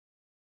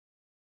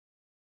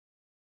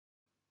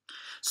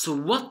So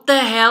what the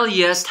hell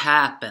just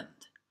happened?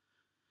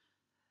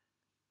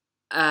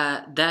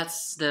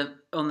 That's the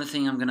only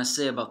thing I'm gonna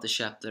say about the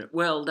chapter.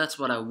 Well, that's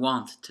what I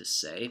wanted to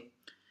say.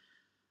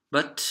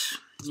 But,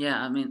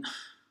 yeah, I mean,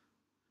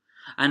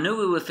 I know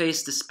we will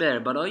face despair,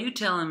 but are you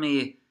telling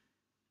me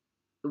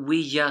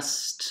we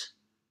just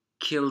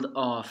killed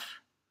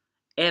off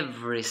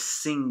every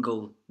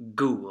single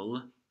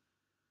ghoul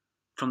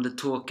from the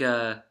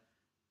Toka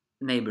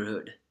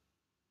neighborhood?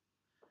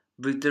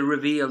 With the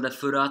reveal that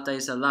Furata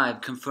is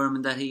alive,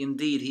 confirming that he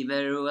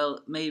very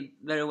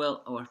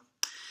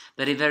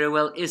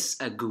well is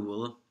a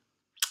ghoul.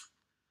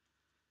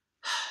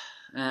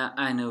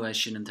 I know I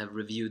shouldn't have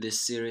reviewed this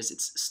series,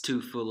 it's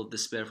too full of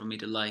despair for me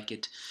to like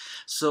it.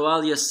 So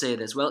I'll just say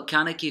this. Well,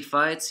 Kaneki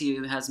fights,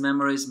 he has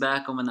memories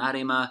back of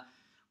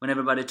when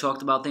everybody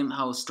talked about him,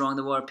 how strong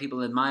they were,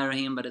 people admire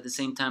him, but at the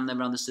same time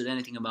never understood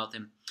anything about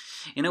him.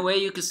 In a way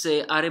you could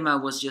say Arima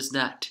was just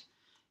that.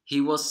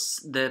 He was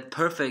the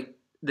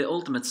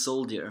ultimate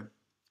soldier,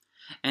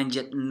 and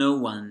yet no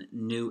one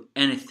knew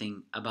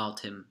anything about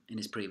him in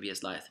his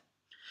previous life.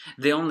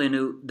 They only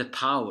knew the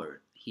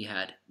power he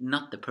had,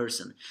 not the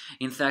person.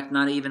 In fact,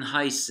 not even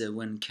Heise,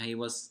 when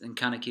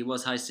Kaneki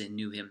was Heise,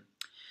 knew him.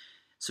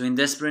 So in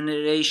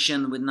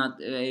desperation, with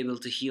not able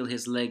to heal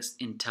his legs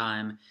in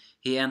time,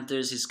 he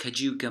enters his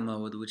Kajuka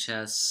mode, which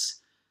has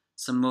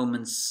some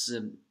moments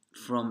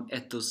from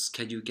Eto's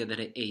Kajuka that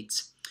he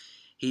ate.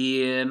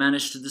 He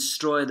managed to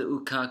destroy the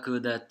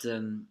Ukaku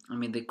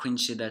the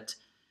Quincy that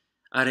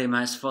Arima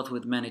has fought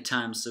with many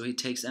times, so he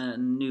takes a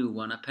new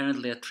one,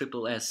 apparently a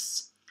triple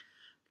S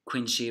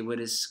Quincy, which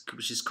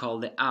is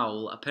called the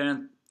Owl.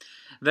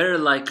 Very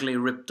likely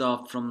ripped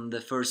off from the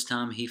first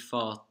time he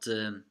fought.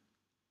 The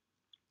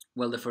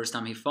first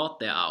time he fought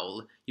the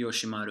Owl,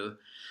 Yoshimaru.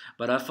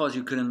 But I thought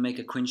you couldn't make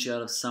a Quincy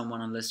out of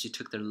someone unless you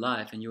took their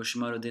life, and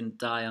Yoshimaru didn't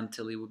die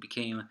until he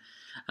became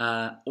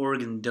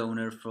organ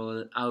donor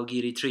for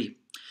Aogiri tree.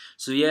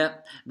 So yeah,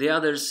 the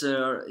others,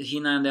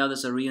 Hina and the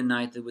others are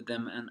reunited with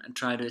them and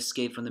try to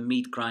escape from the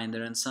meat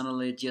grinder, and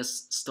suddenly it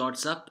just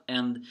starts up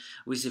and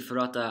we see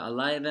Furata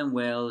alive and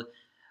well,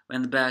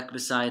 and back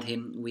beside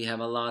him we have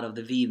a lot of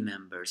the V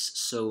members.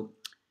 So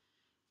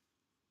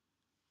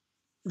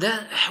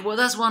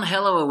that's one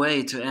hell of a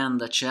way to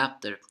end a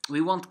chapter.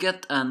 We won't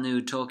get a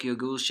new Tokyo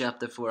Ghoul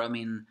chapter for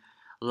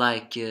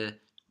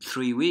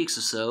 3 weeks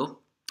or so.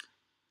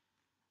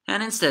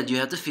 And instead you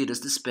have to feed us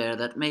despair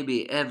that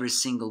maybe every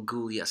single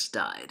ghoul just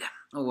died.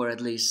 Or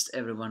at least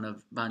every one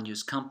of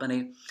Banju's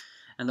company.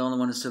 And the only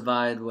one who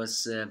survived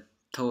was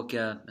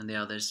Toka and the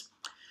others.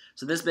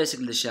 So that's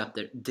basically the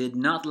chapter. Did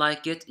not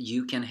like it.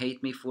 You can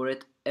hate me for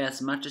it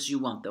as much as you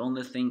want. The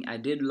only thing I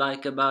did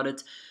like about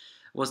it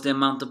was the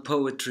amount of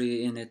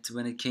poetry in it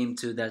when it came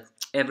to that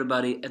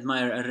everybody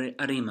admire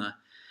Arima.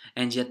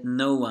 And yet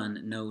no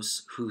one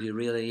knows who he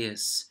really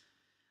is.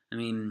 I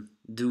mean,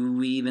 do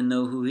we even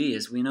know who he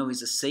is? We know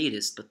he's a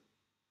sadist, but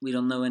we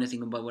don't know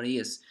anything about what he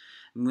is.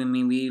 I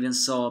mean, we even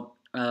saw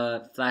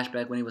a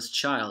flashback when he was a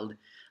child,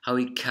 how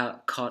he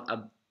caught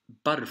a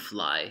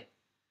butterfly,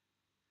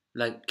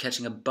 like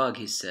catching a bug,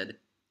 he said.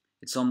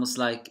 It's almost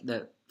like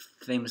the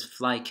famous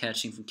fly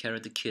catching from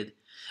Karate Kid.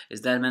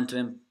 Is that meant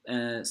to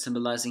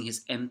symbolizing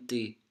his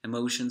empty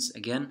emotions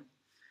again?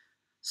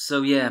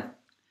 So yeah,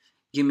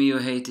 give me your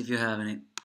hate if you have any.